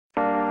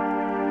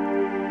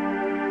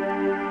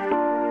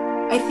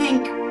I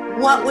think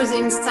what was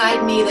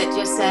inside me that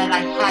just said I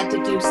had to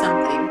do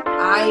something.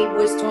 I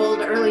was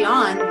told early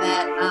on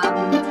that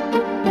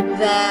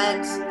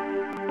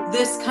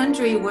this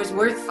country was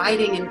worth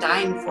fighting and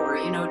dying for,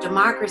 you know,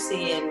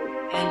 democracy and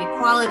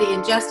equality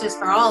and justice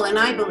for all, and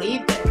I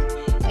believed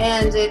it.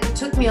 And it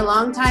took me a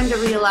long time to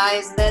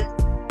realize that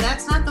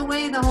that's not the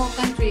way the whole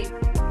country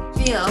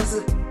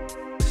feels.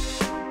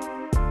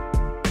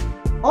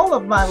 All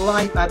of my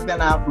life, I've been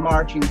out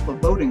marching for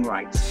voting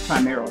rights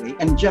primarily,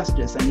 and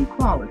justice and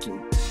equality.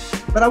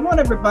 But I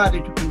want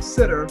everybody to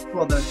consider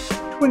for the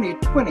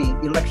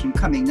 2020 election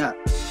coming up,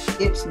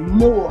 it's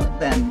more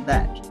than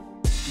that.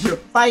 We're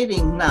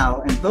fighting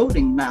now and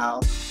voting now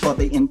for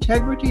the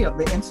integrity of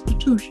the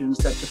institutions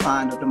that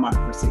define a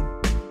democracy,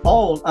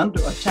 all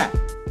under attack.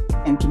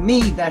 And to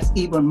me, that's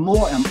even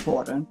more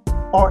important,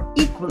 or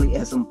equally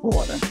as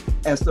important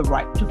as the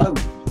right to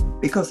vote.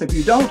 Because if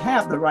you don't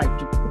have the right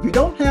to, if you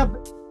don't have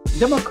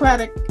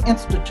democratic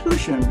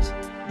institutions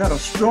that are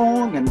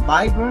strong and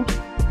vibrant,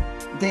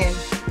 then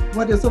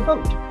what is a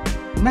vote?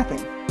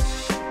 Nothing.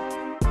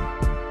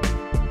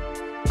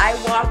 I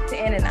walked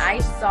in and I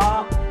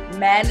saw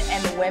men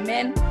and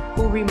women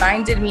who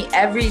reminded me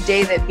every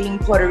day that being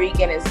Puerto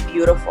Rican is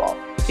beautiful.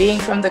 Being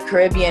from the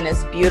Caribbean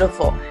is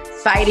beautiful.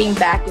 Fighting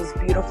back is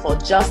beautiful.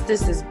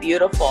 Justice is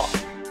beautiful.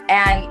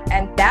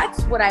 And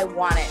that's what I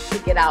wanted to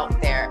get out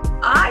there.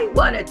 I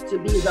wanted to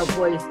be the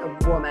voice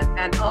of women.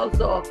 And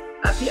also,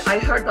 I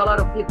heard a lot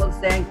of people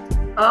saying,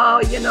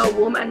 oh, you know,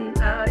 women,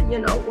 you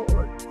know,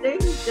 they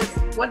just,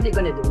 what are they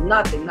going to do?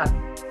 Nothing.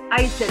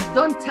 I said,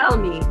 don't tell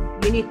me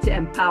you need to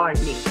empower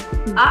me.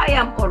 I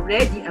am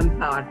already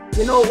empowered.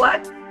 You know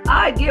what?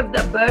 I give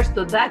the birth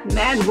to that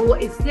man who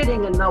is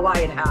sitting in the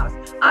White House.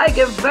 I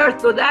give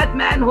birth to that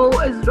man who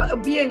is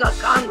being a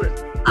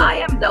Congress.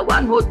 I am the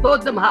one who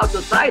taught them how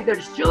to tie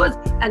their shoes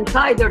and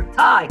tie their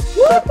tie.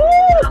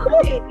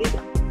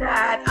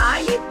 That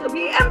I need to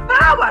be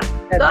empowered.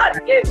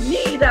 God give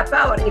me the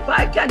power. If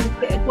I can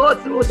go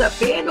through the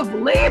pain of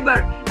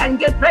labor and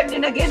get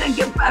pregnant again and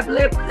give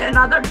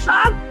another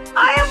child,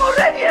 I am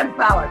already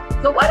empowered.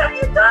 So what are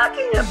you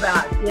talking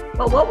about?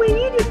 But what we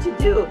needed to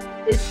do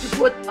is to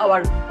put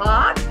our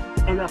thought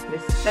in a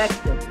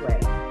perspective way,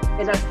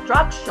 in a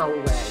structural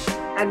way.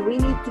 And we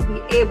need to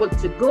be able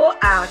to go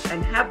out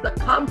and have the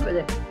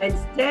confidence and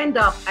stand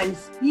up and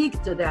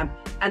speak to them.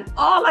 And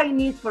all I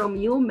need from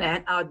you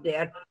men out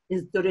there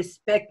is to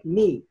respect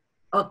me,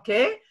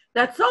 okay?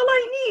 That's all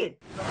I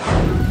need.